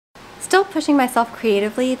Still pushing myself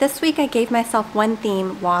creatively, this week I gave myself one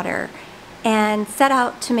theme, water, and set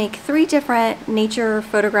out to make 3 different nature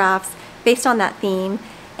photographs based on that theme,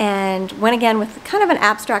 and went again with kind of an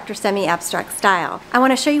abstract or semi-abstract style. I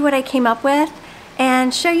want to show you what I came up with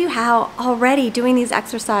and show you how already doing these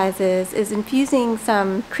exercises is infusing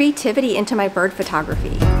some creativity into my bird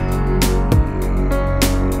photography.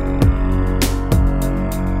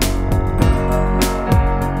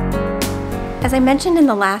 As I mentioned in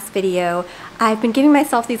the last video, I've been giving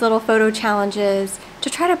myself these little photo challenges to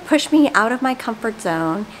try to push me out of my comfort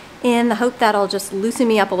zone in the hope that it'll just loosen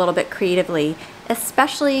me up a little bit creatively,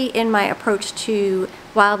 especially in my approach to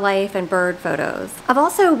wildlife and bird photos. I've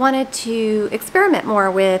also wanted to experiment more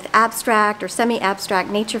with abstract or semi-abstract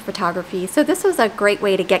nature photography, so this was a great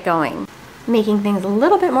way to get going. Making things a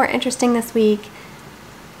little bit more interesting this week,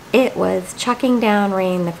 it was chucking down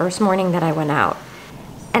rain the first morning that I went out.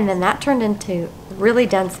 And then that turned into really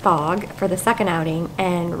dense fog for the second outing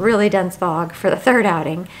and really dense fog for the third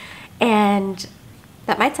outing. And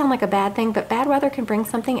that might sound like a bad thing, but bad weather can bring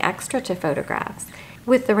something extra to photographs.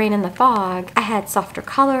 With the rain and the fog, I had softer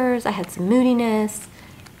colors, I had some moodiness,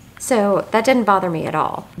 so that didn't bother me at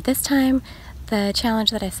all. This time, the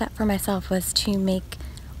challenge that I set for myself was to make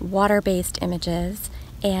water-based images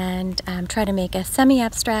and try to make a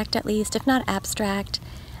semi-abstract at least, if not abstract.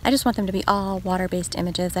 I just want them to be all water-based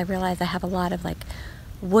images. I realize I have a lot of like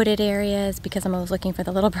wooded areas because I'm always looking for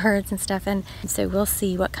the little birds and stuff, and so we'll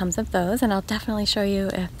see what comes of those, and I'll definitely show you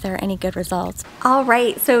if there are any good results. All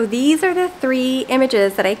right, so these are the 3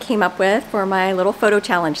 images that I came up with for my little photo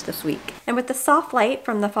challenge this week. And with the soft light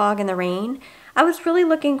from the fog and the rain, I was really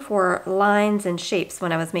looking for lines and shapes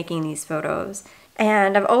when I was making these photos.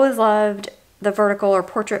 And I've always loved the vertical or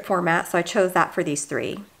portrait format, so I chose that for these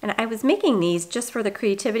 3. And I was making these just for the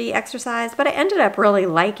creativity exercise, but I ended up really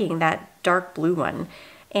liking that dark blue one.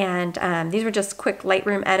 And these were just quick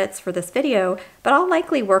Lightroom edits for this video, but I'll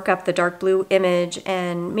likely work up the dark blue image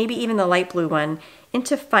and maybe even the light blue one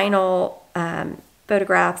into final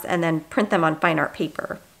photographs and then print them on fine art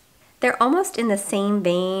paper. They're almost in the same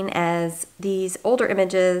vein as these older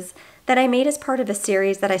images that I made as part of a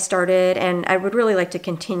series that I started and I would really like to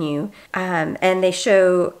continue. And they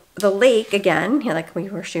show the lake again, like we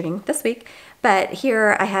were shooting this week, but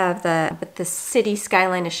here I have the city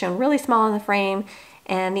skyline is shown really small in the frame,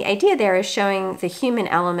 and the idea there is showing the human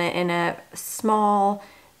element in a small,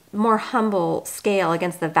 more humble scale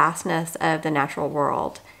against the vastness of the natural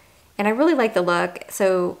world. And I really like the look,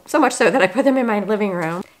 so much so that I put them in my living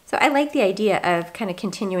room. So I like the idea of kind of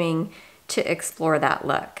continuing to explore that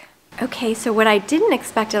look. Okay, so what I didn't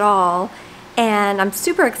expect at all, and I'm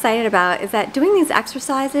super excited about, is that doing these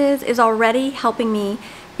exercises is already helping me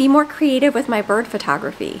be more creative with my bird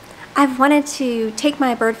photography. I've wanted to take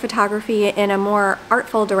my bird photography in a more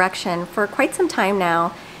artful direction for quite some time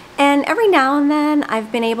now, and every now and then I've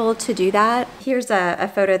been able to do that. Here's a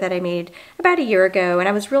photo that I made about a year ago, and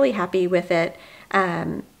I was really happy with it.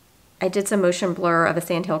 I did some motion blur of a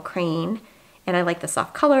sandhill crane, and I like the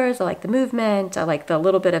soft colors, I like the movement, I like the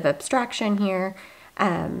little bit of abstraction here.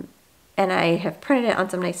 And I have printed it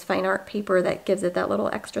on some nice fine art paper that gives it that little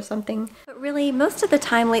extra something. But really, most of the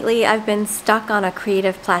time lately, I've been stuck on a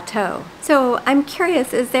creative plateau. So I'm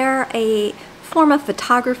curious, is there a form of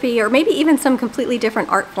photography or maybe even some completely different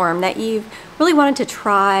art form that you've really wanted to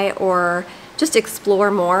try or just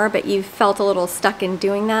explore more, but you've felt a little stuck in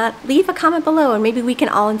doing that? Leave a comment below and maybe we can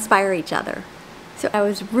all inspire each other. So I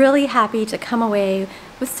was really happy to come away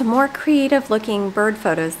with some more creative looking bird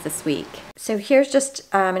photos this week. So here's just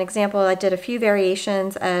an example. I did a few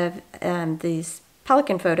variations of these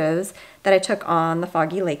pelican photos that I took on the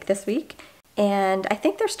foggy lake this week. And I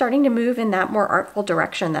think they're starting to move in that more artful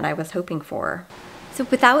direction that I was hoping for. So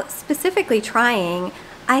without specifically trying,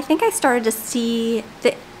 I think I started to see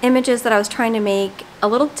the images that I was trying to make a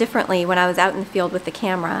little differently when I was out in the field with the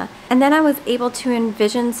camera. And then I was able to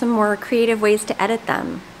envision some more creative ways to edit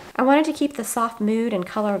them. I wanted to keep the soft mood and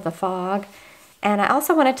color of the fog, and I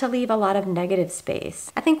also wanted to leave a lot of negative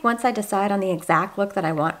space. I think once I decide on the exact look that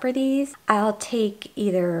I want for these, I'll take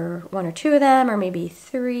either 1 or 2 of them, or maybe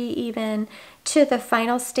 3 even, to the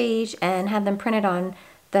final stage and have them printed on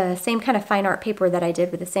the same kind of fine art paper that I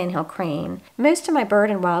did with the sandhill crane. Most of my bird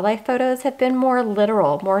and wildlife photos have been more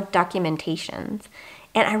literal, more documentations.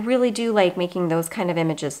 And I really do like making those kind of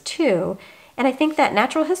images too. And I think that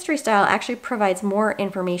natural history style actually provides more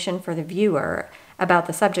information for the viewer about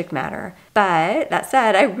the subject matter. But that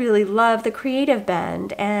said, I really love the creative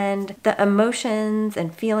bend and the emotions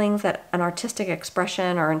and feelings that an artistic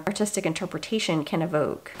expression or an artistic interpretation can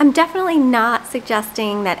evoke. I'm definitely not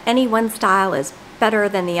suggesting that any one style is better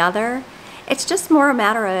than the other. It's just more a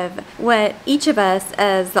matter of what each of us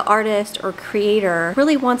as the artist or creator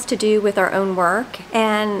really wants to do with our own work,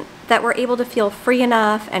 and that we're able to feel free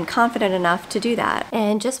enough and confident enough to do that.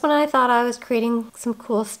 And just when I thought I was creating some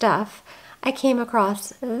cool stuff, I came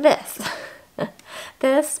across this.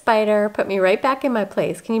 This spider put me right back in my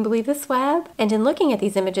place. Can you believe this web? And in looking at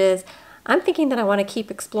these images, I'm thinking that I want to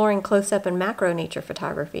keep exploring close-up and macro nature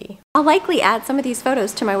photography. I'll likely add some of these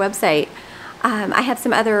photos to my website. I have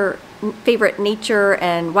some other favorite nature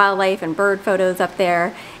and wildlife and bird photos up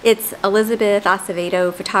there. It's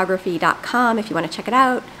ElizabethAcevedophotography.com if you want to check it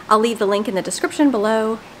out. I'll leave the link in the description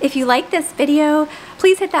below. If you like this video,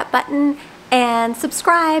 please hit that button and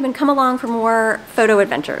subscribe and come along for more photo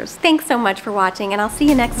adventures. Thanks so much for watching, and I'll see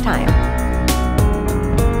you next time.